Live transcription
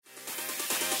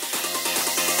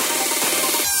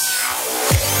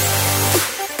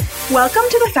Welcome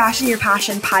to the Fashion Your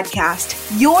Passion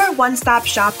podcast, your one-stop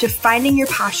shop to finding your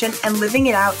passion and living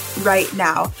it out right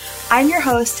now. I'm your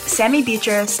host, Sammy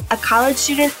Beatrice, a college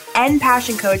student and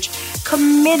passion coach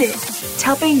committed to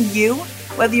helping you,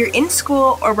 whether you're in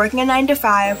school or working a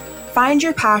 9-to-5, find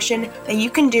your passion that you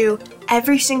can do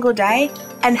every single day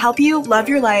and help you love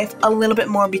your life a little bit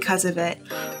more because of it.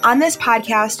 On this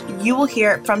podcast, you will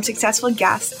hear from successful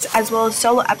guests as well as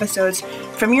solo episodes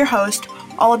from your host,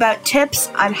 all about tips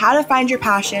on how to find your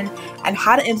passion and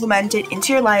how to implement it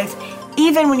into your life,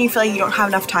 even when you feel like you don't have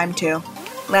enough time to.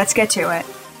 Let's get to it.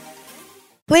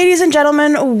 Ladies and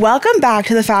gentlemen, welcome back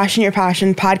to the Fashion Your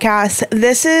Passion podcast.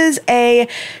 This is a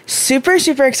super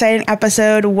exciting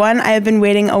episode, one I have been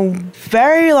waiting a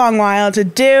very long while to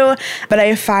do, but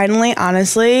I finally,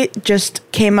 honestly, just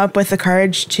came up with the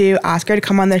courage to ask her to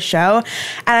come on the show.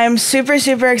 And I'm super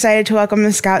excited to welcome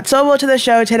Ms. Scout Sobel to the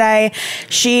show today.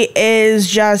 She is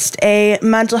just a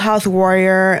mental health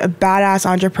warrior, a badass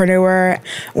entrepreneur,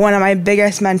 one of my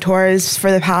biggest mentors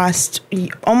for the past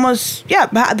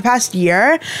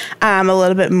year. A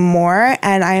little bit more,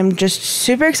 and I'm just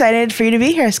super excited for you to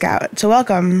be here, Scout. So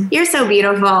welcome. You're so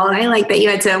beautiful. I like that you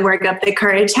had to work up the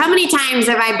courage. How many times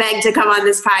have I begged to come on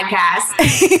this podcast?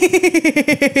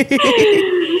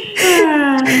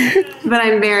 But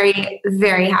I'm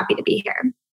very happy to be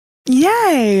here.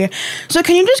 Yay. So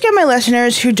can you just give my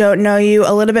listeners who don't know you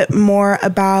a little bit more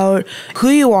about who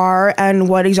you are and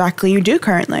what exactly you do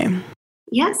currently?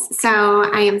 Yes.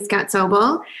 So I am Scout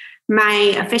Sobel.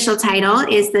 My official title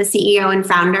is the CEO and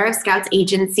founder of Scouts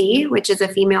Agency, which is a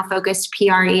female-focused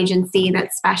PR agency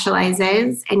that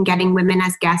specializes in getting women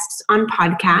as guests on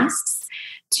podcasts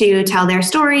to tell their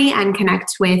story and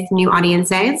connect with new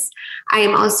audiences. I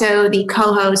am also the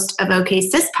co-host of OK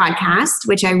Sis podcast,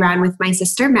 which I run with my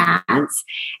sister Mads.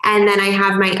 And then I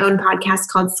have my own podcast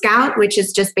called Scout, which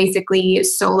is just basically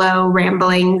solo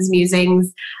ramblings,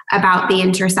 musings about the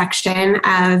intersection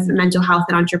of mental health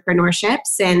and entrepreneurship.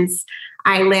 Since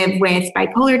I live with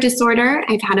bipolar disorder,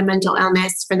 I've had a mental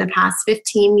illness for the past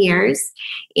 15 years,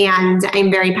 and I'm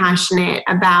very passionate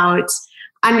about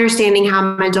understanding how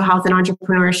mental health and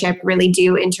entrepreneurship really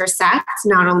do intersect,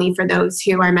 not only for those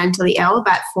who are mentally ill,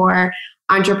 but for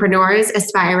entrepreneurs,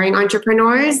 aspiring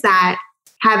entrepreneurs that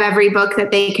have every book that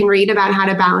they can read about how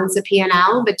to balance a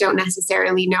P&L, but don't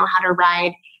necessarily know how to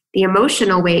ride the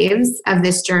emotional waves of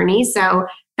this journey. So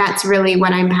that's really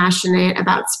what I'm passionate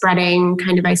about spreading,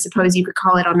 kind of, I suppose you could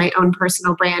call it, on my own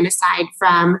personal brand, aside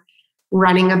from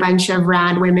running a bunch of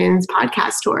rad women's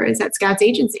podcast tours at Scouts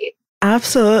Agency.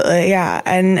 Absolutely. Yeah.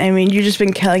 And I mean, you've just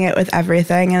been killing it with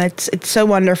everything. And it's so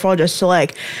wonderful just to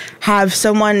have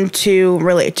someone to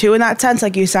relate to in that sense.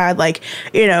 Like you said,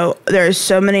 there's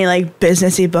so many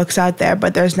businessy books out there,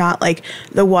 but there's not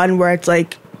the one where it's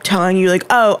telling you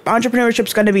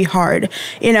entrepreneurship's going to be hard,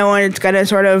 and it's going to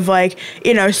sort of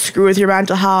screw with your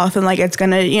mental health and it's going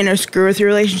to, screw with your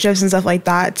relationships and stuff like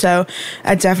that. So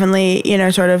that's definitely,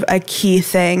 sort of a key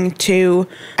thing to,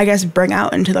 I guess, bring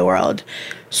out into the world.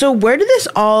 So where did this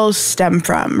all stem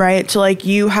from, right? So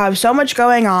you have so much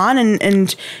going on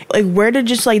and where did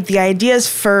just the ideas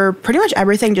for pretty much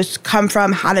everything just come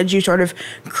from? How did you sort of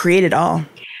create it all?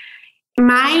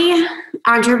 My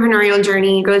entrepreneurial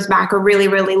journey goes back a really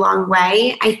long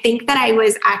way. I think that I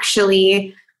was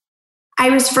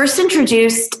first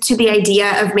introduced to the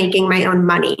idea of making my own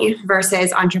money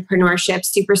versus entrepreneurship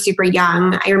super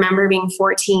young. I remember being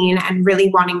 14 and really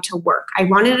wanting to work. I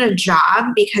wanted a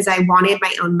job because I wanted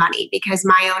my own money, because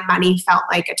my own money felt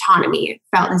like autonomy. It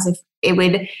felt as if it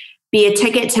would be a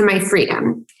ticket to my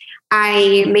freedom.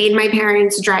 I made my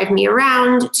parents drive me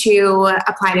around to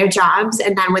apply to jobs.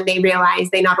 And then when they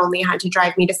realized they not only had to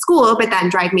drive me to school, but then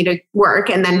drive me to work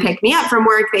and then pick me up from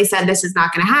work, they said, this is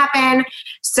not going to happen.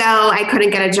 So I couldn't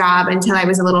get a job until I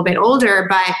was a little bit older,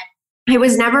 but I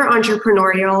was never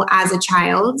entrepreneurial as a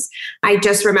child. I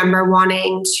just remember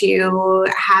wanting to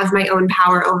have my own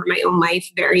power over my own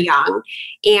life very young.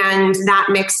 And that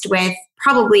mixed with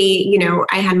probably,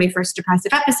 I had my first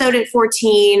depressive episode at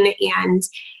 14 and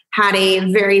had a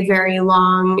very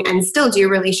long and still do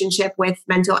relationship with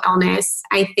mental illness.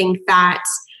 I think that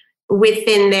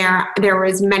within there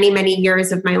was many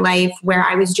years of my life where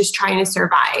I was just trying to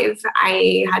survive.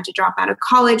 I had to drop out of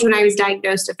college when I was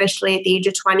diagnosed officially at the age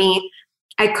of 20.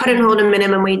 I couldn't hold a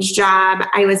minimum wage job.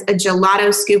 I was a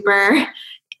gelato scooper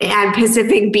at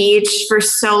Pacific Beach for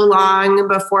so long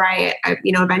before I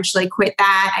eventually quit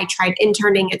that. I tried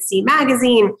interning at C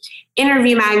Magazine,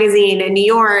 Interview Magazine in New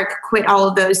York, quit all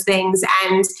of those things.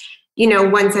 And,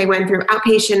 once I went through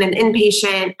outpatient and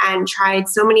inpatient and tried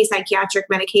so many psychiatric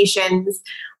medications,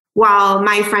 while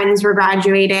my friends were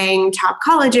graduating top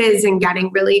colleges and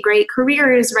getting really great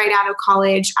careers right out of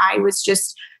college, I was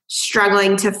just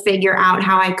struggling to figure out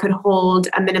how I could hold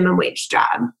a minimum wage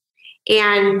job.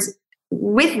 And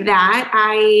with that,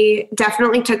 I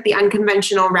definitely took the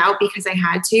unconventional route because I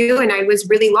had to, and I was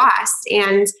really lost.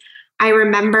 And I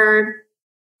remember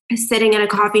sitting in a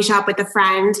coffee shop with a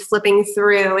friend, flipping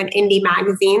through an indie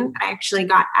magazine that I actually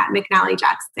got at McNally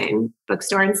Jackson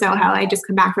bookstore in Soho. I just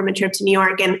come back from a trip to New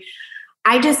York, and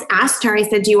I just asked her, I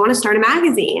said, do you want to start a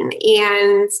magazine?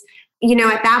 And, you know,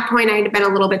 at that point I had been a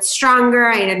little bit stronger.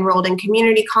 I had enrolled in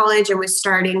community college and was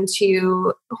starting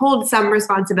to hold some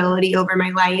responsibility over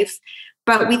my life.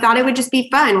 But we thought it would just be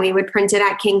fun. We would print it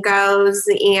at Kinko's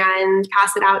and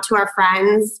pass it out to our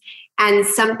friends. And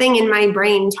something in my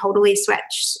brain totally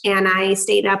switched. And I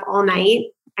stayed up all night.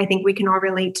 I think we can all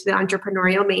relate to the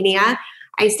entrepreneurial mania.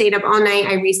 I stayed up all night.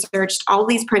 I researched all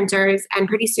these printers. And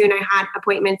pretty soon I had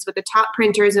appointments with the top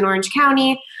printers in Orange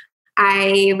County.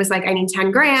 I was like, I need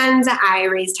 10 grand. I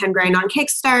raised 10 grand on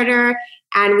Kickstarter.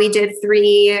 And we did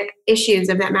 3 issues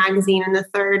of that magazine. And the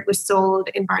third was sold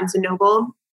in Barnes &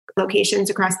 Noble locations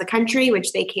across the country,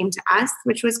 which they came to us,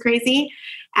 which was crazy.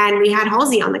 And we had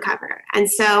Halsey on the cover. And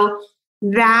so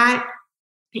that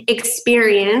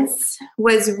experience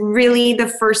was really the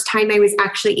first time I was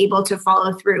actually able to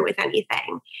follow through with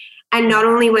anything. And not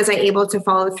only was I able to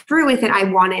follow through with it, I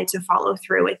wanted to follow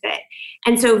through with it.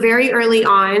 And so very early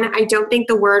on, I don't think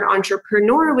the word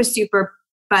entrepreneur was super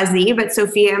buzzy, but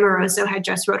Sophia Amoruso had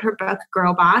just wrote her book,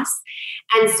 Girl Boss.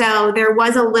 And so there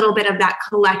was a little bit of that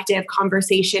collective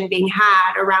conversation being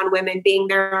had around women being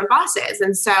their own bosses.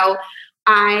 And so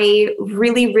I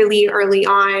really, really early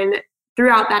on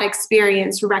throughout that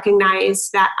experience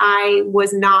recognized that I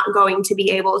was not going to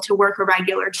be able to work a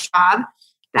regular job,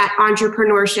 that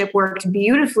entrepreneurship worked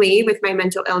beautifully with my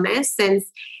mental illness since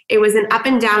it was an up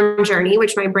and down journey,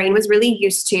 which my brain was really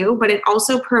used to, but it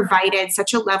also provided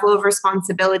such a level of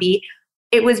responsibility.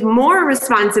 It was more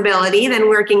responsibility than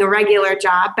working a regular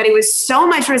job, but it was so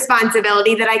much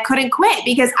responsibility that I couldn't quit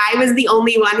because I was the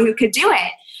only one who could do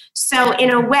it. So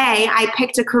in a way, I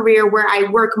picked a career where I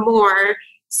work more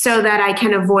so that I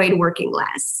can avoid working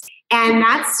less. And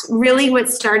that's really what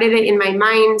started it in my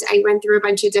mind. I went through a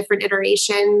bunch of different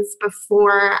iterations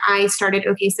before I started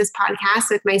OK Sis podcast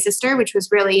with my sister, which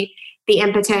was really the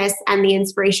impetus and the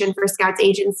inspiration for Scouts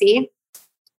Agency.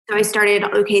 So I started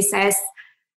OK Sis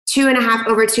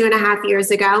over 2.5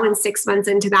 years ago, and 6 months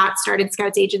into that started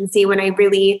Scouts Agency when I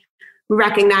really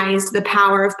recognized the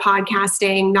power of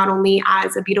podcasting, not only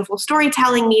as a beautiful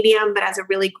storytelling medium, but as a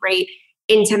really great,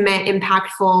 intimate,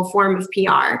 impactful form of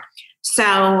PR.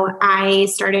 So I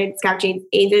started Scouts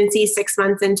Agency 6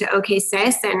 months into OK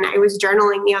Sis, and I was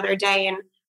journaling the other day, and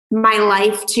my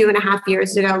life 2.5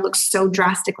 years ago looks so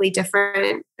drastically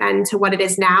different than to what it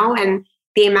is now. And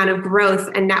the amount of growth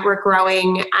and network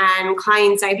growing and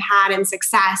clients I've had and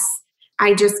success,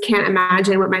 I just can't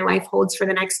imagine what my life holds for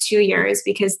the next 2 years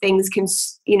because things can,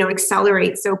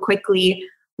 accelerate so quickly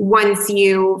once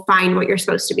you find what you're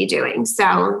supposed to be doing.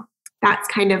 So that's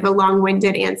kind of a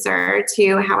long-winded answer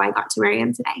to how I got to where I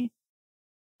am today.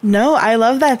 No, I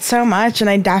love that so much. And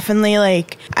I definitely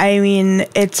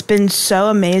it's been so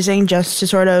amazing just to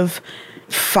sort of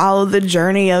follow the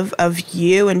journey of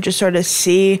you and just sort of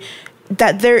see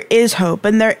that there is hope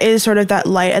and there is sort of that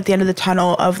light at the end of the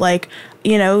tunnel of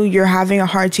you're having a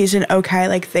hard season.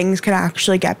 Okay, things can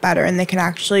actually get better and they can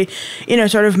actually,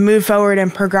 sort of move forward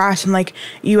and progress and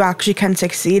you actually can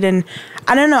succeed. And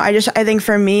I don't know. I think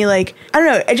for me,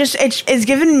 it's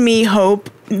given me hope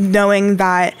knowing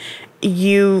that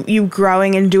you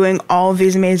growing and doing all of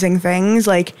these amazing things,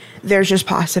 there's just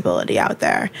possibility out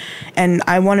there. And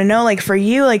I want to know, for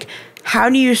you, how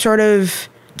do you sort of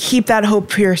keep that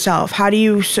hope for yourself? How do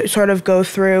you sort of go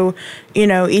through,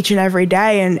 each and every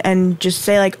day and just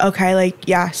say okay,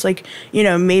 yes,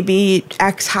 maybe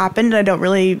X happened. I don't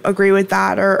really agree with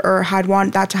that or had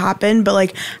want that to happen,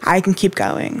 but I can keep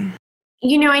going.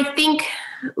 I think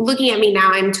looking at me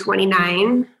now, I'm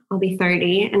 29, I'll be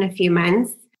 30 in a few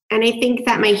months. And I think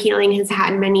that my healing has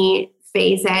had many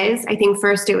phases. I think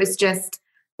first it was just,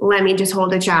 let me just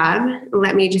hold a job.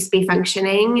 Let me just be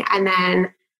functioning. And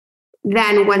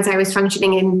then once I was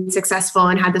functioning and successful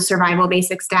and had the survival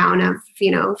basics down of,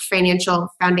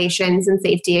 financial foundations and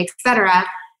safety, et cetera,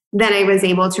 then I was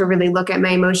able to really look at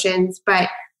my emotions. But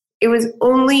it was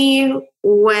only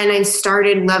when I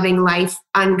started loving life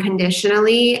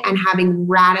unconditionally and having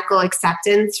radical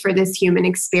acceptance for this human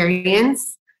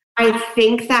experience. I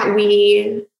think that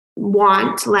we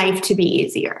want life to be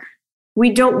easier.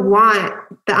 We don't want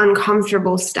the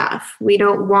uncomfortable stuff. We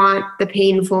don't want the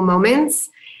painful moments.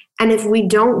 And if we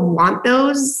don't want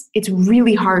those, it's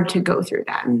really hard to go through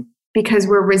them because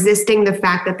we're resisting the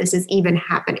fact that this is even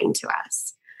happening to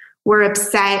us. We're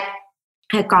upset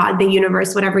at God, the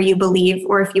universe, whatever you believe,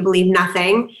 or if you believe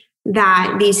nothing,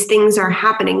 that these things are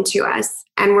happening to us.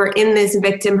 And we're in this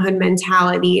victimhood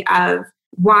mentality of,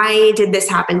 why did this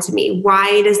happen to me?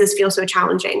 Why does this feel so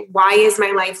challenging? Why is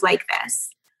my life like this?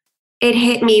 It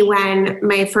hit me when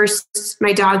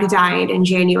my dog died in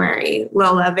January,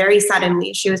 Lola, very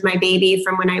suddenly. She was my baby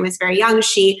from when I was very young.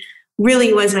 She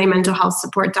really was my mental health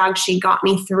support dog. She got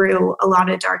me through a lot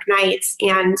of dark nights.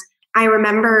 And I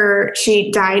remember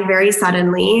she died very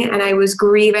suddenly and I was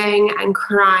grieving and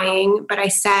crying, but I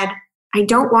said, I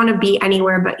don't want to be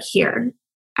anywhere but here.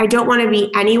 I don't want to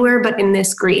be anywhere but in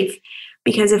this grief.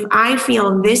 Because if I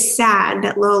feel this sad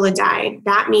that Lola died,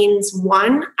 that means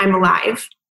 1, I'm alive.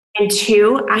 And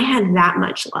 2, I had that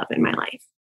much love in my life.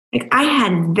 Like I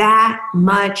had that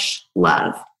much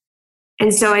love.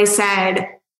 And so I said,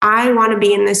 I want to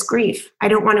be in this grief. I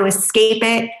don't want to escape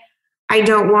it. I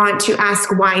don't want to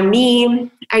ask why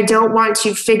me. I don't want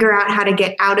to figure out how to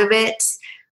get out of it.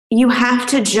 You have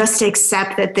to just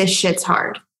accept that this shit's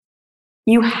hard.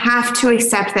 You have to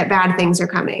accept that bad things are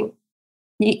coming.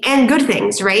 And good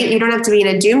things, right? You don't have to be in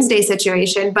a doomsday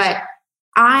situation, but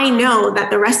I know that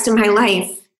the rest of my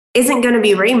life isn't going to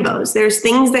be rainbows. There's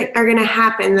things that are going to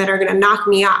happen that are going to knock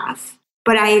me off,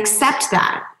 but I accept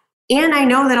that. And I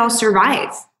know that I'll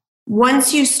survive.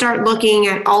 Once you start looking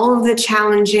at all of the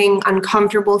challenging,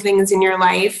 uncomfortable things in your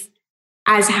life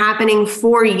as happening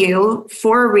for you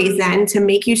for a reason, to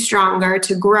make you stronger,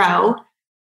 to grow,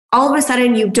 all of a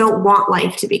sudden you don't want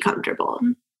life to be comfortable.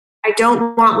 I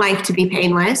don't want life to be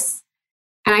painless,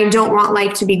 and I don't want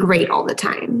life to be great all the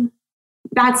time.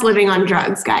 That's living on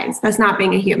drugs, guys. That's not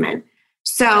being a human.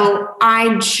 So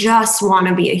I just want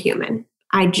to be a human.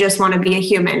 I just want to be a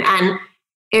human. And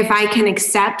if I can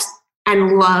accept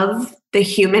and love the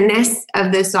humanness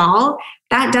of this all,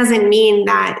 that doesn't mean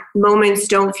that moments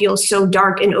don't feel so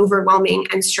dark and overwhelming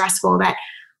and stressful that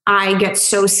I get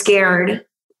so scared.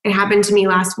 It happened to me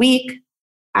last week.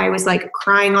 I was like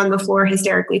crying on the floor,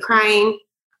 hysterically crying.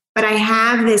 But I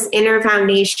have this inner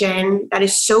foundation that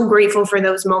is so grateful for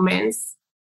those moments,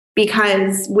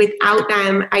 because without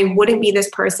them, I wouldn't be this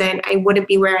person. I wouldn't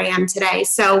be where I am today.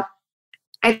 So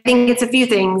I think it's a few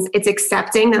things. It's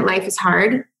accepting that life is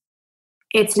hard.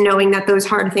 It's knowing that those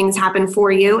hard things happen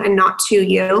for you and not to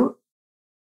you.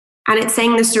 And it's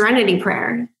saying the serenity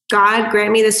prayer. God,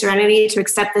 grant me the serenity to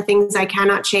accept the things I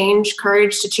cannot change,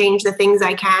 courage to change the things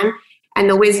I can, and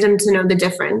the wisdom to know the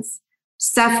difference.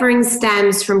 Suffering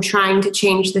stems from trying to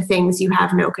change the things you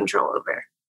have no control over.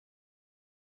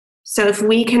 So if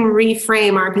we can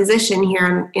reframe our position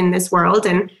here in this world,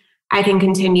 and I can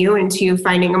continue into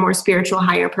finding a more spiritual,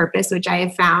 higher purpose, which I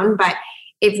have found, but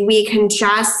if we can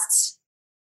just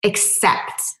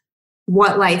accept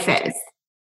what life is,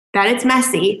 that it's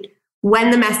messy,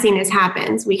 when the messiness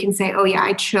happens, we can say, oh yeah,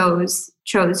 I chose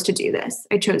to do this.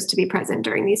 I chose to be present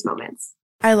during these moments.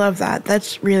 I love that.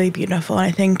 That's really beautiful. And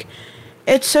I think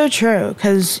it's so true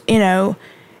because,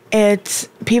 it's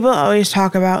people always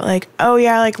talk about like, oh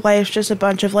yeah, like life's just a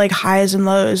bunch of like highs and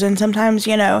lows. And sometimes,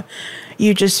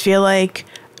 you just feel like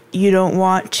you don't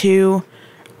want to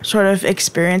sort of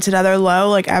experience another low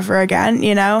like ever again,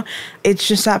 It's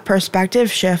just that perspective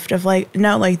shift of like,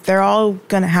 no, like they're all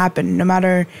going to happen no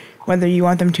matter whether you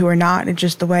want them to or not. It's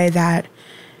just the way that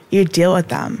you deal with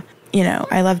them.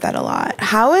 I love that a lot.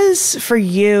 How is for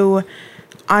you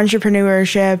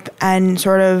entrepreneurship and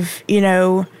sort of,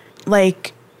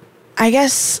 like, I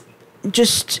guess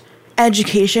just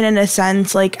education in a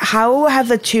sense, like how have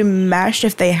the two meshed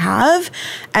if they have,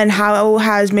 and how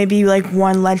has maybe like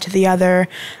one led to the other?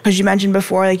 Because you mentioned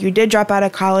before, like you did drop out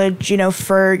of college,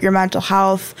 for your mental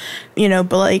health,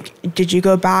 but like, did you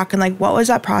go back and like, what was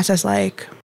that process like?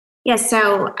 Yeah,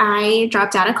 so I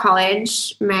dropped out of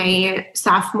college my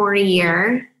junior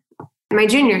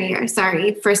year,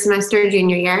 first semester,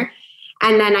 junior year.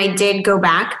 And then I did go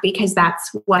back because that's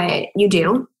what you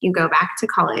do. You go back to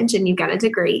college and you get a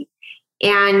degree.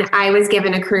 And I was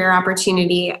given a career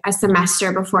opportunity a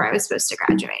semester before I was supposed to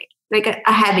graduate, like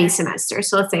a heavy semester.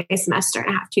 So let's say a semester and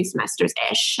a half, 2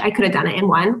 semesters-ish. I could have done it in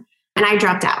one. And I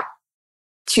dropped out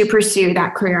to pursue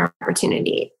that career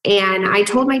opportunity. And I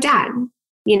told my dad,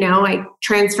 I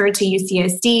transferred to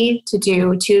UCSD to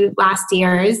do 2 last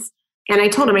years. And I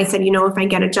told him, I said, if I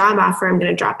get a job offer, I'm going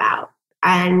to drop out.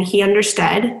 And he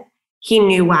understood. He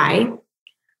knew why.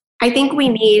 I think we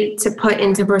need to put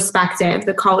into perspective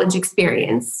the college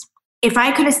experience. if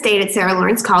I could have stayed at Sarah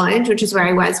Lawrence College, which is where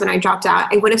I was when I dropped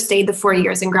out, I would have stayed the 4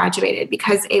 years and graduated,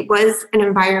 because it was an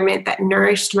environment that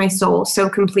nourished my soul so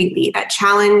completely, that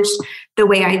challenged the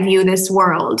way I view this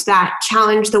world, that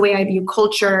challenged the way I view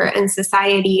culture and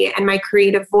society and my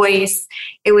creative voice.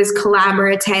 It was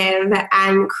collaborative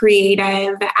and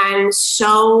creative and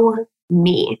so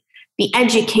me. The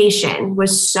education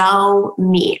was so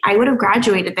me. I would have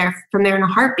graduated from there in a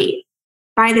heartbeat.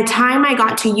 By the time I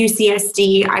got to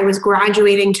UCSD, I was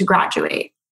graduating to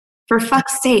graduate. For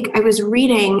fuck's sake, I was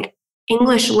reading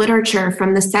English literature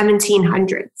from the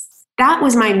 1700s. That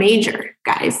was my major,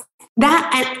 guys.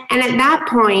 And at that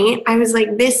point, I was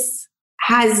like, this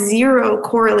has zero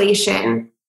correlation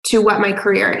to what my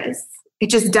career is. It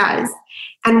just does.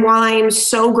 And while I am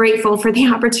so grateful for the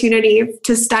opportunity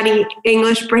to study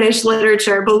English British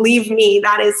literature, believe me,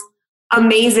 that is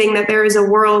amazing that there is a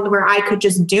world where I could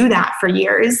just do that for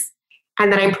years,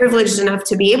 and that I'm privileged enough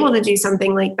to be able to do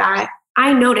something like that.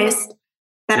 I noticed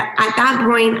that at that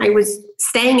point I was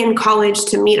staying in college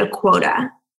to meet a quota.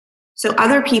 So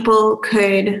other people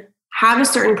could have a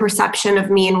certain perception of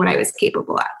me and what I was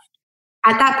capable of.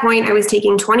 At that point, I was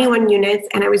taking 21 units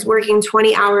and I was working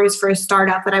 20 hours for a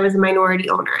startup that I was a minority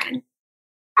owner in.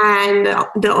 And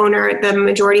the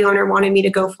majority owner wanted me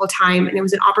to go full time, and it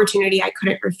was an opportunity I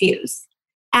couldn't refuse.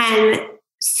 And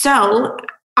so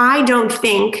I don't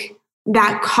think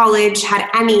that college had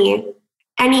any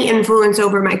influence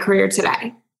over my career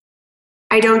today.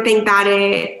 I don't think that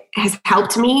it has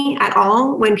helped me at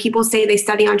all. When people say they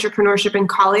study entrepreneurship in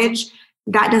college,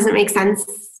 that doesn't make sense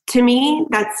to me.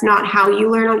 That's not how you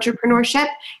learn entrepreneurship.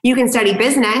 You can study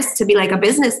business to be like a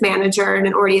business manager in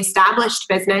an already established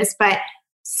business, but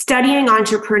studying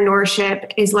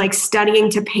entrepreneurship is like studying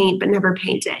to paint but never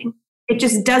painting. It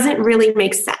just doesn't really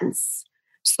make sense.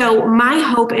 So my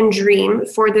hope and dream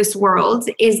for this world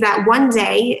is that one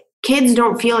day kids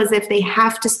don't feel as if they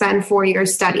have to spend 4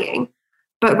 years studying,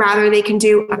 but rather they can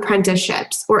do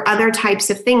apprenticeships or other types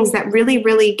of things that really,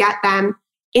 really get them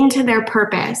into their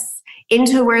purpose,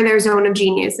 into where their zone of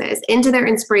genius is, into their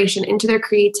inspiration, into their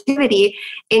creativity,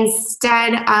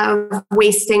 instead of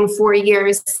wasting 4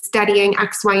 years studying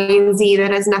X, Y, and Z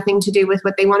that has nothing to do with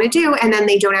what they want to do, and then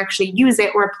they don't actually use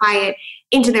it or apply it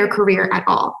into their career at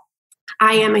all.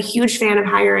 I am a huge fan of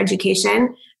higher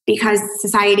education because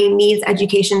society needs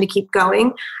education to keep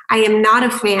going. I am not a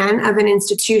fan of an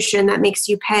institution that makes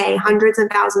you pay hundreds of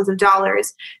thousands of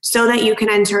dollars so that you can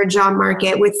enter a job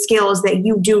market with skills that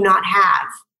you do not have,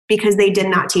 because they did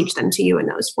not teach them to you in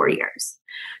those 4 years.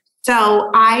 So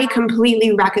I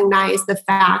completely recognize the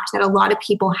fact that a lot of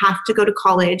people have to go to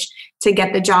college to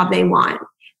get the job they want.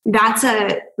 That's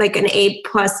an A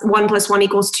plus 1 plus 1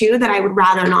 equals 2 that I would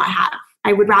rather not have.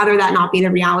 I would rather that not be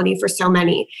the reality for so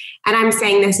many. And I'm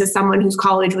saying this as someone whose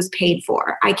college was paid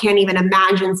for. I can't even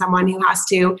imagine someone who has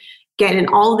to get in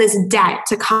all this debt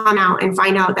to come out and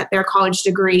find out that their college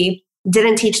degree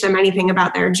didn't teach them anything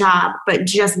about their job, but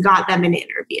just got them an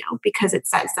interview because it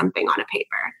says something on a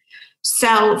paper.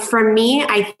 So for me,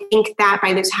 I think that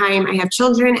by the time I have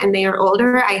children and they are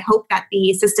older, I hope that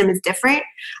the system is different.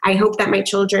 I hope that my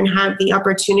children have the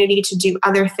opportunity to do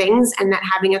other things, and that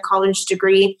having a college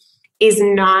degree is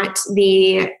not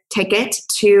the ticket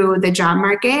to the job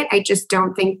market. I just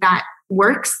don't think that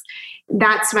works.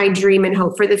 That's my dream and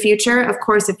hope for the future. Of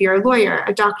course, if you're a lawyer,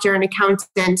 a doctor, an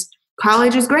accountant,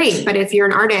 college is great. But if you're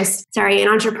an an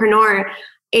entrepreneur,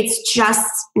 it's just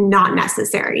not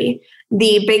necessary.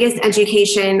 The biggest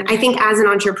education, I think as an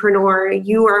entrepreneur,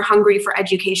 you are hungry for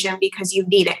education because you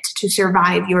need it to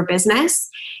survive your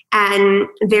business. And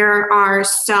there are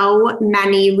so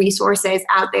many resources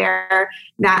out there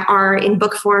that are in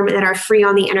book form that are free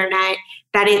on the internet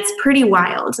that it's pretty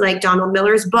wild. Like Donald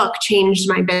Miller's book changed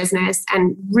my business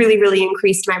and really, really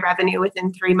increased my revenue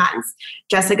within 3 months.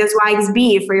 Jessica Zweig's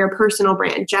Bee for your personal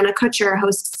brand. Jenna Kutcher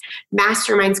hosts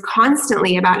masterminds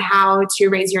constantly about how to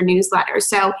raise your newsletter.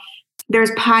 So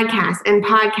there's podcasts and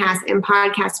podcasts and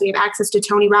podcasts. We have access to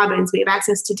Tony Robbins. We have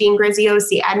access to Dean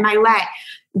Graziosi, Ed Milet,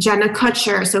 Jenna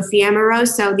Kutcher, Sophia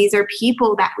Moroso. These are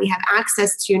people that we have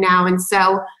access to now. And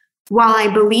so while I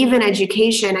believe in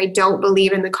education, I don't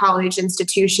believe in the college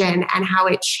institution and how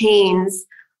it chains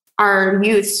our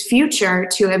youth's future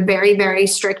to a very, very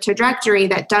strict trajectory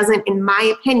that doesn't, in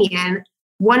my opinion,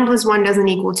 1 plus 1 doesn't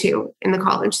equal 2 in the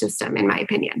college system, in my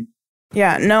opinion.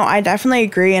 Yeah, no, I definitely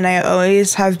agree. And I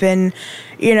always have been,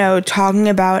 talking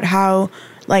about how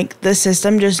the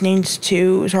system just needs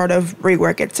to sort of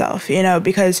rework itself,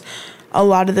 because a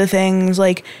lot of the things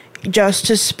just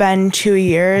to spend 2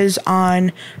 years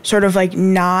on sort of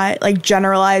not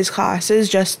generalized classes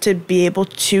just to be able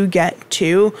to get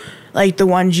to like the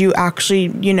ones you actually,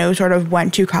 sort of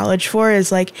went to college for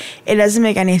is like, it doesn't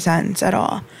make any sense at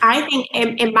all. I think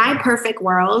in my perfect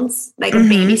world, like a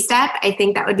baby step, I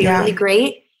think that would be really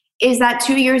great, is that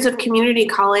 2 years of community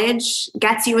college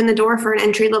gets you in the door for an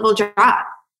entry-level job.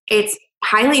 It's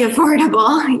highly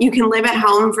affordable. You can live at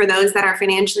home for those that are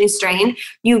financially strained.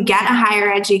 You get a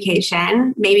higher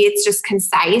education. Maybe it's just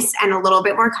concise and a little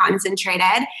bit more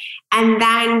concentrated. And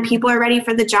then people are ready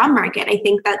for the job market. I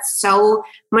think that's so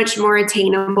much more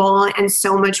attainable and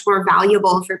so much more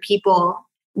valuable for people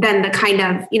than the kind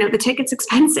of, the ticket's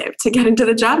expensive to get into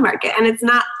the job market. And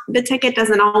the ticket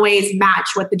doesn't always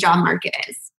match what the job market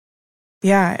is.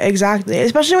 Yeah, exactly.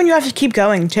 Especially when you have to keep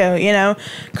going too,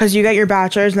 because you get your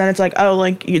bachelor's and then it's like,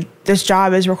 this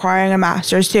job is requiring a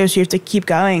master's too. So you have to keep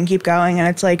going. And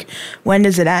it's like, when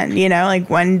does it end? Like,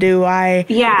 when do I,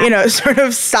 sort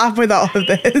of stop with all of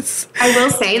this? I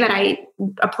will say that I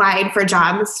applied for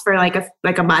jobs for like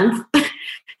a month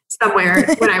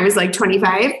somewhere when I was like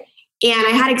 25. And I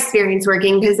had experience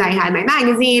working because I had my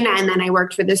magazine and then I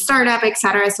worked for this startup, et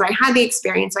cetera. So I had the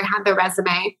experience. I had the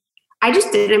resume. I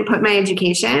just didn't put my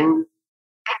education, and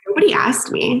nobody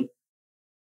asked me.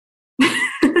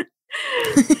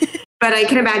 But I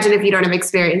can imagine if you don't have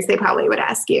experience, they probably would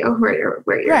ask you where you're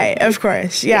right, of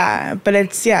course. Yeah. But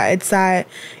it's that,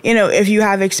 if you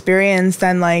have experience,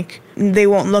 then like they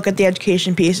won't look at the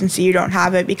education piece and see you don't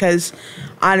have it, because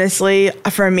honestly,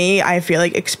 for me, I feel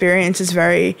like experience is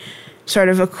very sort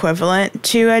of equivalent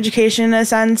to education in a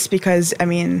sense, because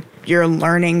you're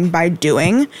learning by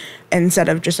doing instead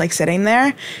of just like sitting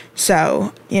there.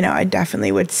 So, I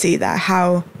definitely would see that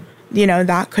how,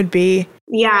 that could be.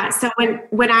 Yeah. So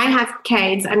when I have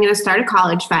kids, I'm going to start a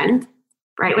college fund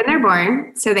right when they're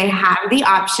born. So they have the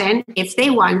option if they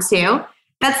want to.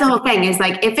 That's the whole thing, is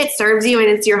like, if it serves you and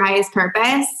it's your highest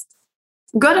purpose,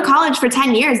 go to college for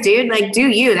 10 years, dude. Like, do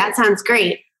you. That sounds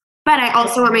great. But I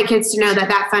also want my kids to know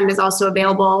that fund is also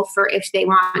available for if they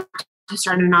want to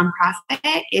start a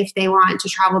nonprofit, if they want to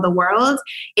travel the world,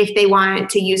 if they want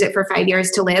to use it for 5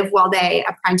 years to live while they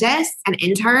apprentice and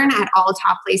intern at all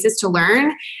top places to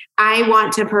learn. I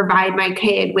want to provide my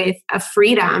kid with a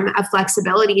freedom, a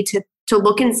flexibility to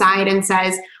look inside and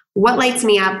says, what lights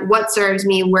me up? What serves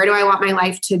me? Where do I want my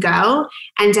life to go?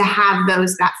 And to have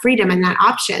that freedom and that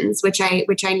options, which I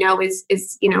know is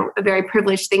a very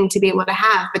privileged thing to be able to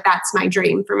have. But that's my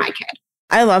dream for my kid.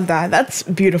 I love that. That's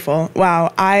beautiful.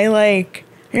 Wow.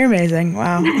 You're amazing.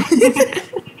 Wow.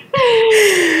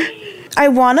 I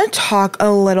want to talk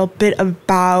a little bit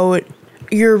about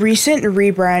your recent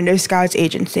rebrand of Scouts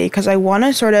Agency, because I want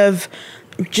to sort of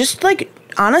just like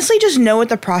honestly just know what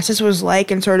the process was like,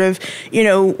 and sort of,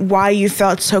 why you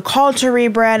felt so called to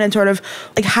rebrand, and sort of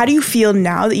like, how do you feel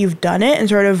now that you've done it, and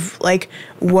sort of like,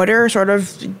 what are sort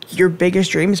of your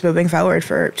biggest dreams moving forward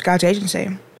for Scouts Agency?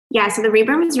 Yeah, so the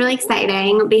rebrand was really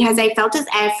exciting because I felt as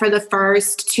if for the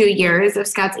first 2 years of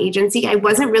Scouts Agency, I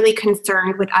wasn't really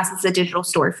concerned with us as a digital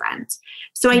storefront.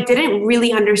 So I didn't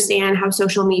really understand how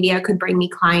social media could bring me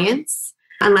clients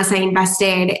unless I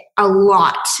invested a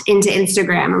lot into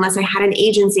Instagram, unless I had an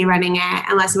agency running it,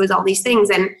 unless it was all these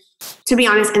things. And to be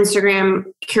honest, Instagram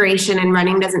curation and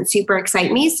running doesn't super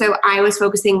excite me. So I was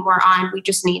focusing more on, we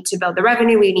just need to build the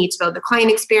revenue. We need to build the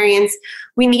client experience.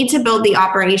 We need to build the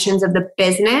operations of the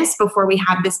business before we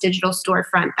have this digital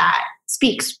storefront that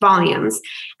speaks volumes.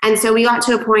 And so we got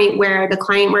to a point where the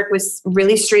client work was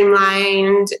really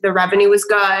streamlined. The revenue was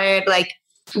good. Like,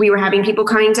 we were having people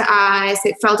coming to us.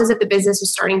 It felt as if the business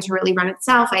was starting to really run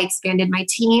itself. I expanded my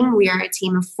team. We are a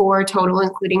team of 4 total,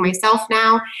 including myself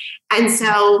now. And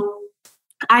so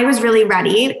I was really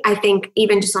ready, I think,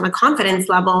 even just on a confidence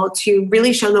level, to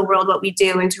really show the world what we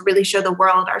do and to really show the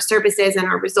world our services and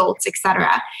our results, et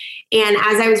cetera. And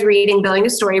as I was reading Building a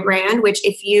Story Brand, which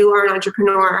if you are an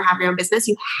entrepreneur or have your own business,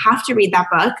 you have to read that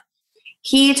book.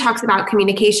 He talks about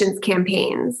communications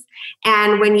campaigns.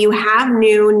 And when you have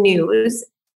new news,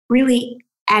 really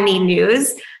any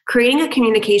news, creating a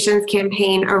communications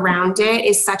campaign around it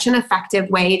is such an effective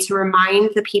way to remind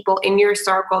the people in your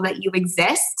circle that you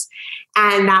exist,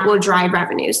 and that will drive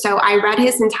revenue. So I read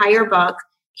his entire book.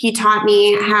 He taught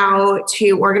me how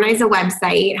to organize a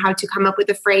website, how to come up with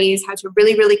a phrase, how to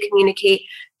really, really communicate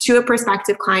to a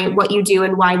prospective client what you do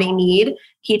and why they need.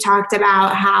 He talked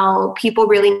about how people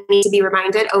really need to be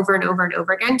reminded over and over and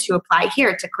over again to apply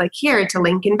here, to click here, to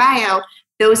link in bio.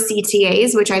 Those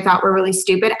CTAs, which I thought were really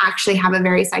stupid, actually have a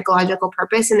very psychological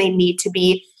purpose, and they need to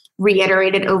be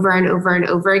reiterated over and over and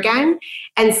over again.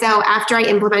 And so after I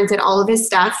implemented all of his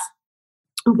stuff,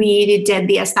 we did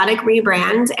the aesthetic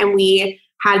rebrand, and we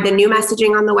had the new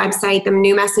messaging on the website, the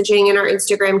new messaging in our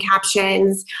Instagram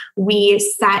captions. We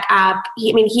set up, he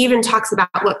even talks about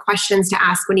what questions to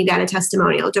ask when you get a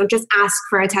testimonial. Don't just ask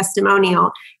for a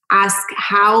testimonial. Ask,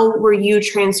 how were you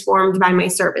transformed by my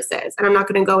services? And I'm not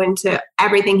going to go into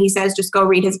everything he says, just go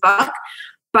read his book.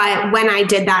 But when I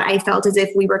did that, I felt as if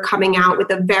we were coming out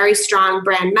with a very strong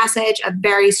brand message, a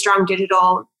very strong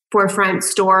digital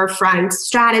storefront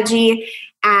strategy.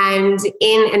 And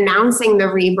in announcing the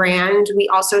rebrand, we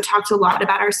also talked a lot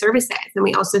about our services. And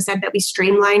we also said that we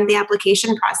streamlined the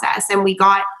application process, and we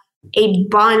got a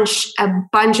bunch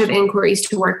of inquiries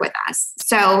to work with us.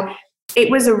 So it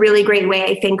was a really great way,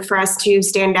 I think, for us to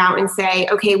stand out and say,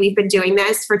 okay, we've been doing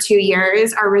this for 2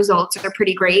 years. Our results are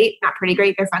pretty great. Not pretty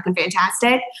great. They're fucking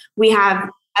fantastic. We have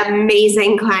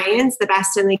amazing clients, the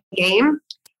best in the game.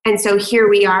 And so here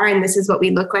we are, and this is what we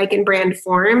look like in brand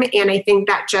form. And I think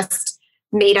that just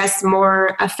made us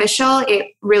more official. It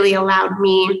really allowed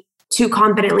me to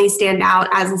confidently stand out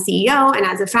as a CEO and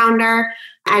as a founder.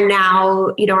 And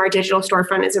now, our digital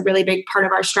storefront is a really big part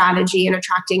of our strategy in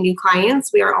attracting new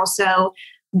clients. We are also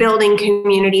building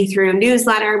community through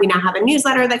newsletter. We now have a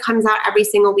newsletter that comes out every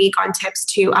single week on tips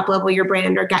to uplevel your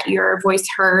brand or get your voice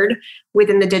heard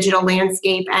within the digital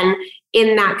landscape. And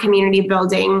in that community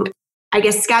building, I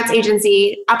guess Scouts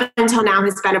Agency up until now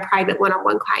has been a private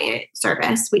one-on-one client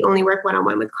service. We only work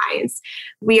one-on-one with clients.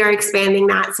 We are expanding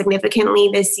that significantly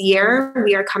this year.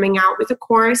 We are coming out with a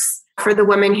course for the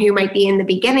woman who might be in the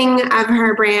beginning of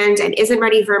her brand and isn't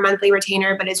ready for a monthly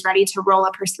retainer, but is ready to roll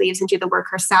up her sleeves and do the work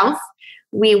herself.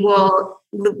 We will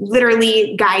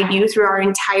literally guide you through our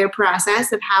entire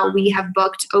process of how we have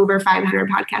booked over 500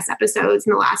 podcast episodes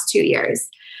in the last 2 years.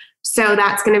 So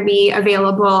that's going to be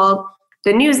available.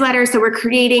 The newsletter. So we're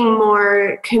creating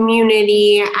more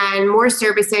community and more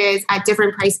services at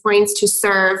different price points to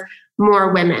serve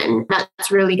more women. That's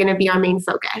really going to be our main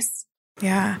focus.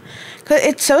 Yeah.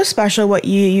 It's so special what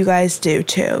you guys do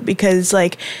too, because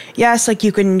yes,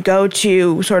 you can go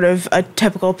to sort of a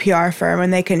typical PR firm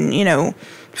and they can,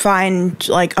 find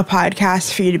a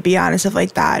podcast for you to be on and stuff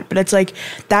like that. But it's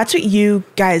that's what you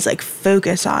guys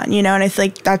focus on, and I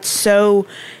feel that's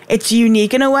it's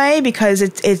unique in a way because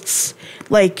it's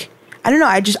I don't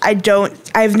know.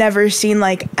 I've never seen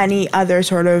any other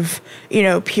sort of,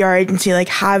 PR agency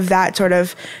have that sort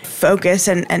of focus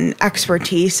and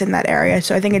expertise in that area.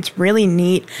 So I think it's really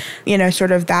neat,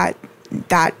 sort of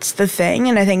that's the thing.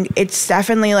 And I think it's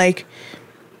definitely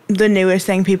the newest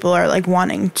thing people are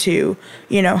wanting to,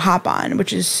 hop on,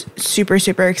 which is super,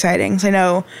 super exciting. So I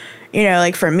know,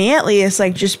 for me at least,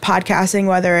 just podcasting,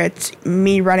 whether it's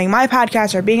me running my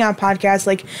podcast or being on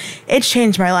podcasts, it's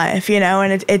changed my life,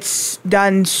 and it's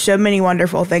done so many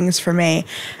wonderful things for me.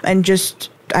 And just,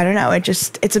 I don't know,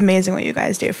 it's amazing what you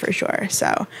guys do for sure.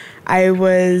 So I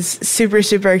was super,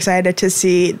 super excited to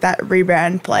see that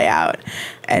rebrand play out.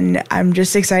 And I'm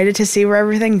just excited to see where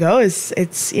everything goes.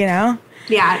 It's, Yeah.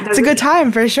 It's a good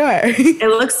time for sure. It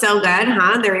looks so good,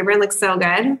 huh? The rebrand looks so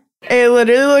good. It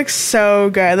literally looks so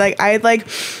good.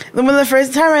 When the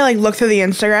first time I looked through the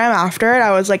Instagram after it,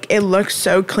 I was it looks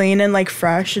so clean and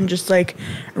fresh and just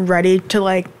ready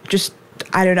to just,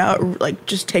 I don't know,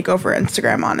 just take over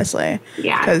Instagram, honestly.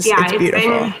 Yeah. Because it's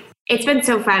beautiful. It's been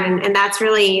so fun. And that's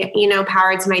really,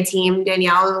 power to my team.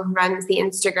 Danielle runs the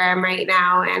Instagram right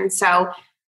now. And so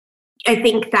I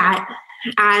think that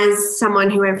as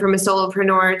someone who went from a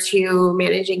solopreneur to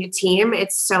managing a team,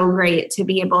 it's so great to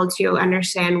be able to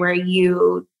understand where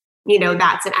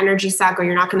that's an energy suck or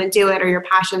you're not going to do it or your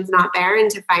passion's not there,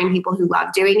 and to find people who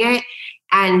love doing it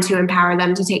and to empower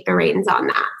them to take the reins on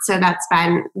that. So that's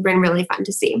been really fun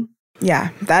to see. Yeah,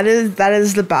 that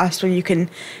is the best when you can,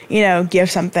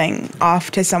 give something off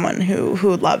to someone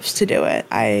who loves to do it.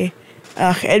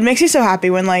 It makes you so happy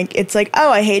when it's oh,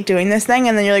 I hate doing this thing,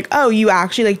 and then you're oh, you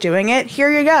actually doing it.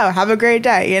 Here you go. Have a great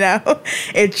day.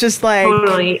 It's just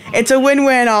totally. It's a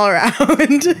win-win all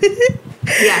around.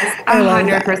 Yes,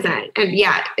 100%. And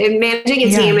yeah, managing a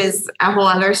team is a whole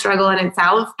other struggle in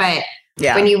itself. But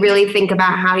when you really think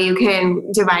about how you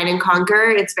can divide and conquer,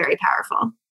 it's very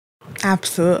powerful.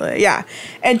 Absolutely. Yeah.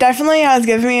 It definitely has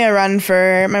given me a run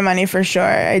for my money for sure.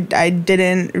 I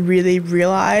didn't really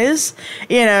realize,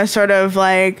 sort of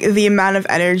the amount of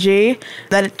energy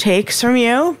that it takes from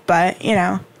you. But,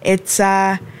 it's,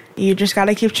 you just got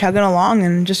to keep chugging along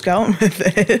and just going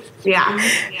with it. Yeah.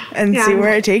 And see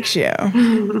where it takes you.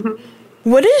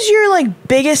 What is your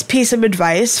biggest piece of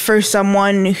advice for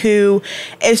someone who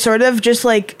is sort of just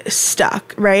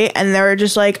stuck, right? And they're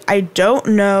just I don't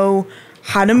know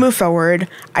how to move forward.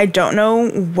 I don't know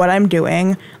what I'm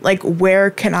doing. Where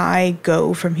can I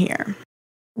go from here?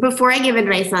 Before I give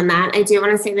advice on that, I do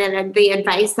want to say that the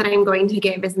advice that I'm going to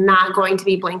give is not going to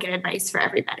be blanket advice for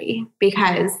everybody,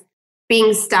 because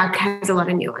being stuck has a lot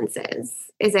of nuances.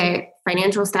 Is it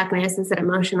financial stuckness? Is it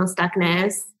emotional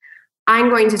stuckness? I'm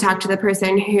going to talk to the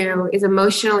person who is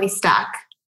emotionally stuck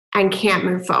and can't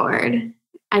move forward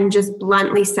and just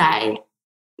bluntly say,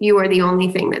 you are the only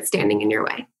thing that's standing in your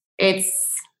way. It's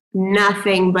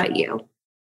nothing but you.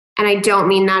 And I don't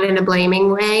mean that in a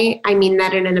blaming way. I mean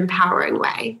that in an empowering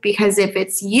way. Because if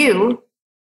it's you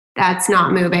that's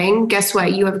not moving, guess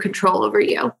what? You have control over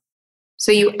you.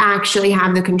 So you actually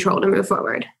have the control to move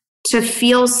forward. To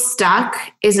feel stuck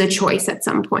is a choice at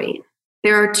some point.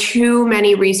 There are too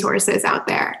many resources out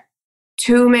there,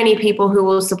 too many people who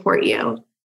will support you,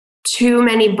 too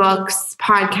many books,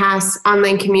 podcasts,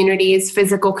 online communities,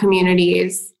 physical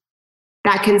communities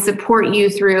that can support you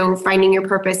through finding your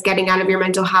purpose, getting out of your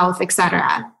mental health,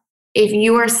 etc. If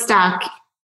you are stuck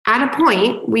at a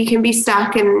point, we can be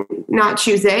stuck and not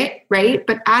choose it, right?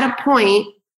 But at a point,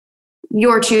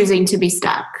 you're choosing to be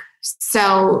stuck.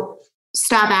 So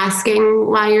stop asking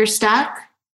why you're stuck.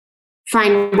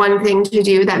 Find one thing to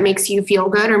do that makes you feel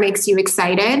good or makes you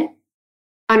excited.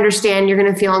 Understand you're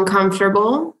going to feel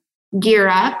uncomfortable. Gear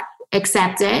up,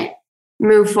 accept it,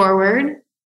 move forward.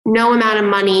 No amount of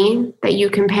money that you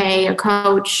can pay a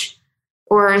coach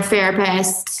or a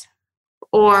therapist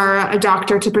or a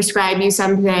doctor to prescribe you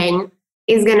something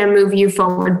is going to move you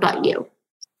forward but you.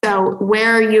 So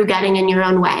where are you getting in your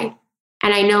own way?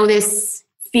 And I know this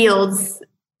feels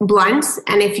blunt,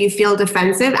 and if you feel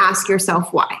defensive, ask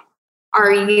yourself why.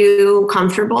 Are you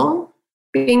comfortable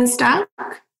being stuck?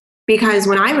 Because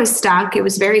when I was stuck, it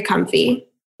was very comfy.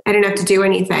 I didn't have to do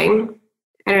anything.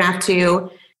 I didn't have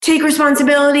to take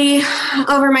responsibility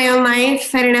over my own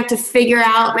life. I didn't have to figure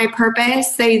out my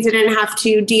purpose. I didn't have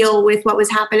to deal with what was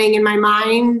happening in my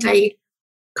mind. I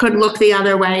could look the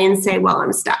other way and say, well,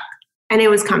 I'm stuck. And it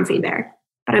was comfy there.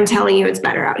 But I'm telling you, it's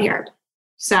better out here.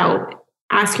 So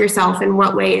ask yourself, in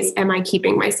what ways am I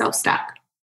keeping myself stuck?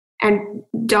 And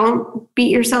don't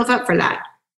beat yourself up for that.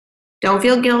 Don't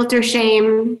feel guilt or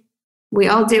shame. We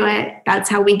all do it. That's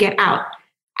how we get out.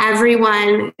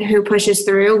 Everyone who pushes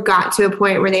through got to a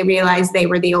point where they realized they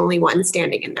were the only one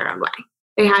standing in their own way.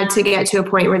 They had to get to a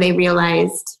point where they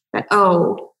realized that,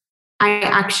 oh, I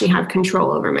actually have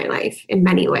control over my life in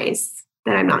many ways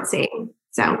that I'm not seeing.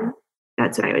 So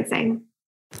that's what I would say.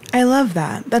 I love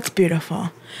that. That's beautiful.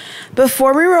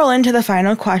 Before we roll into the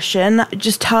final question,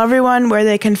 just tell everyone where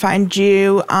they can find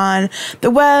you on the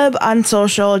web, on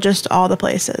social, just all the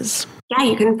places. Yeah,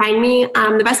 you can find me.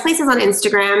 The best place is on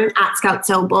Instagram at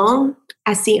Scoutsobel,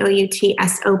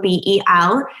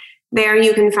 SCOUTSOBEL. There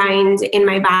you can find in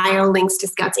my bio links to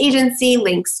Scouts Agency,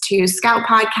 links to Scout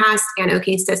Podcast and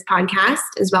OK Sis Podcast,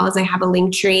 as well as I have a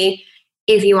link tree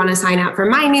if you want to sign up for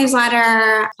my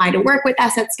newsletter, apply to work with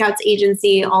us at Scouts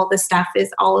Agency. All the stuff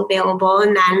is all available.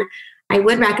 And then I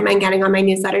would recommend getting on my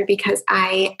newsletter because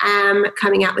I am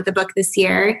coming out with a book this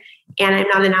year and I'm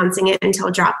not announcing it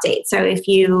until drop date. So if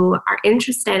you are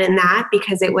interested in that,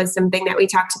 because it was something that we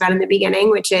talked about in the beginning,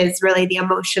 which is really the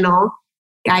emotional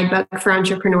guidebook for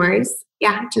entrepreneurs.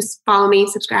 Yeah, just follow me,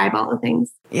 subscribe, all the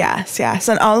things. Yes.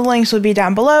 And all the links will be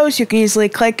down below, so you can easily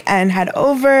click and head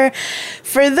over.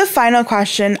 For the final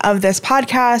question of this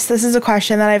podcast, this is a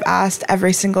question that I've asked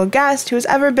every single guest who has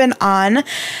ever been on,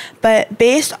 but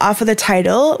based off of the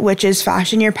title, which is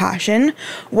Fashion Your Passion,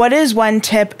 what is one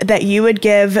tip that you would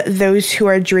give those who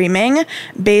are dreaming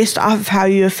based off of how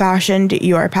you have fashioned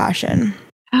your passion?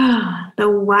 The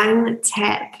one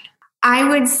tip. I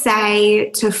would say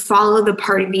to follow the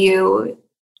part of you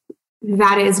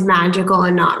that is magical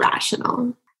and not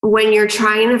rational. When you're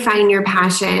trying to find your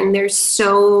passion, there's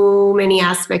so many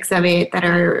aspects of it that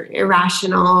are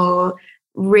irrational,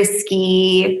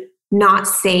 risky, not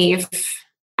safe,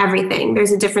 everything.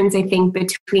 There's a difference, I think,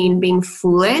 between being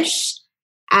foolish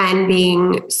and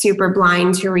being super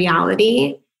blind to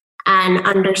reality and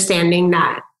understanding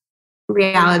that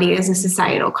reality is a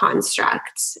societal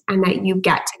construct and that you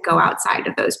get to go outside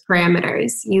of those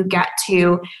parameters. You get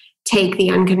to take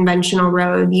the unconventional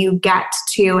road. You get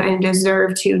to and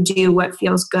deserve to do what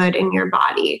feels good in your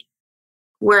body.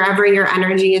 Wherever your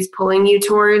energy is pulling you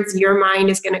towards, your mind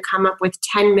is going to come up with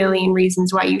 10 million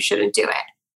reasons why you shouldn't do it.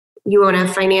 You won't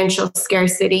have financial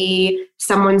scarcity.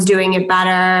 Someone's doing it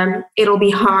better. It'll be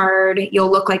hard.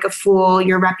 You'll look like a fool.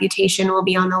 Your reputation will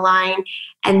be on the line.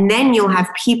 And then you'll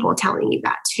have people telling you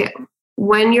that too.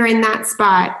 When you're in that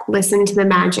spot, listen to the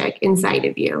magic inside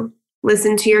of you.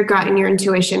 Listen to your gut and your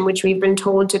intuition, which we've been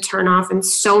told to turn off in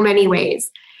so many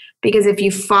ways. Because if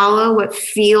you follow what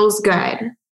feels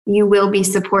good, you will be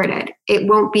supported. It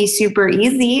won't be super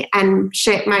easy and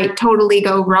shit might totally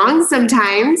go wrong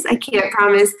sometimes. I can't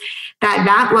promise that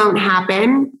that won't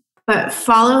happen, but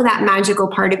follow that magical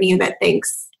part of you that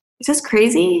thinks, is this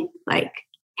crazy? Like,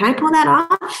 can I pull that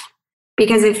off?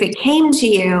 Because if it came to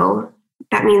you,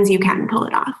 that means you can pull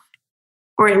it off.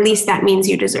 Or at least that means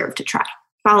you deserve to try.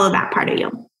 Follow that part of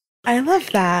you. I love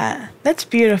that. That's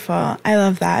beautiful. I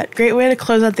love that. Great way to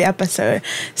close out the episode.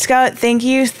 Scout, thank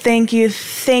you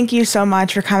so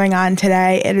much for coming on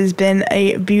today. It has been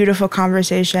a beautiful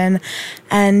conversation.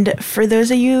 And for those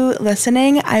of you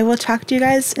listening, I will talk to you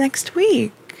guys next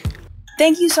week.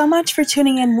 Thank you so much for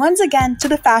tuning in once again to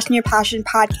the Fashion Your Passion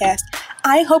podcast.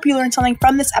 I hope you learned something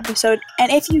from this episode,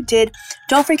 and if you did,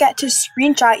 don't forget to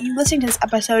screenshot you listening to this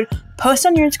episode, post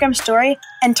on your Instagram story,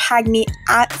 and tag me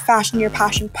at Fashion Your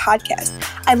Passion podcast.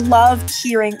 I love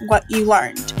hearing what you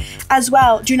learned. As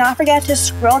well, do not forget to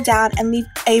scroll down and leave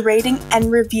a rating and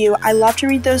review. I love to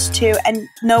read those too and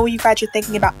know what you guys are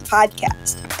thinking about the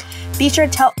podcast. Be sure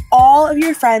to tell all of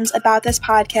your friends about this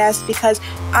podcast because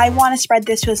I want to spread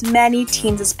this to as many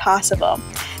teens as possible.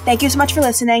 Thank you so much for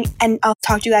listening, and I'll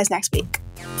talk to you guys next week.